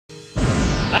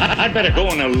I'd better go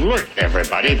and alert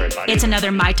everybody. It's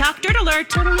another My Talk Dirt Alert.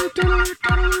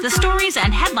 The stories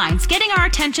and headlines getting our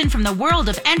attention from the world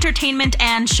of entertainment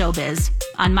and showbiz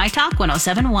on My Talk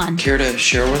 107.1. Care to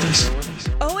share with us?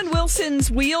 Owen Wilson's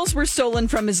wheels were stolen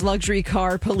from his luxury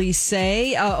car, police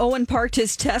say. Owen parked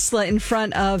his Tesla in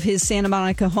front of his Santa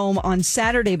Monica home on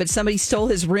Saturday, but somebody stole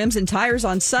his rims and tires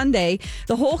on Sunday.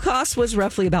 The whole cost was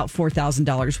roughly about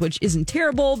 $4,000, which isn't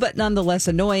terrible, but nonetheless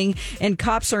annoying. And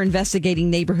cops are investigating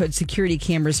neighborhood security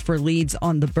cameras for leads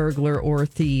on the burglar or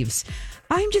thieves.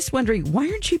 I'm just wondering, why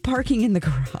aren't you parking in the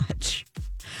garage?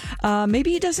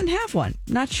 Maybe he doesn't have one.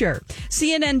 Not sure.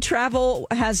 CNN Travel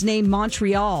has named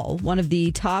Montreal one of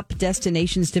the top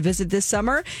destinations to visit this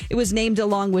summer. It was named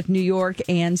along with New York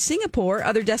and Singapore.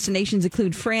 Other destinations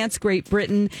include France, Great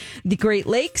Britain, the Great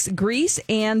Lakes, Greece,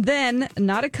 and then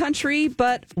not a country,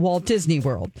 but Walt Disney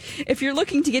World. If you're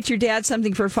looking to get your dad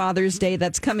something for Father's Day,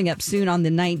 that's coming up soon on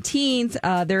the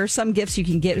 19th. There are some gifts you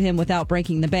can get him without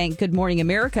breaking the bank. Good Morning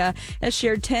America has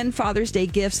shared 10 Father's Day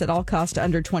gifts that all cost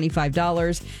under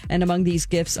 $25. And among these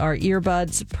gifts are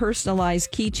earbuds,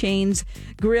 personalized keychains,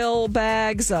 grill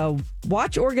bags,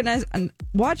 watch organizers,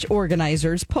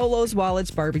 polos,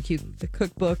 wallets, barbecue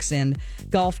cookbooks, and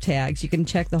golf tags. You can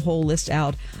check the whole list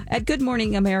out at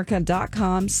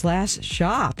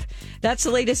goodmorningamerica.com/shop. That's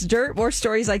the latest dirt. More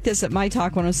stories like this at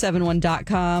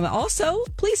mytalk1071.com. Also,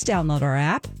 please download our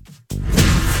app.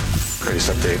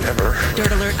 Greatest update ever.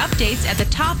 Dirt Alert updates at the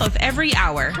top of every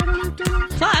hour.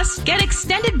 Plus, get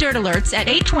extended Dirt Alerts at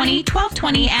 8:20,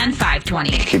 12:20, and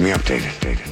 5:20. Keep me updated.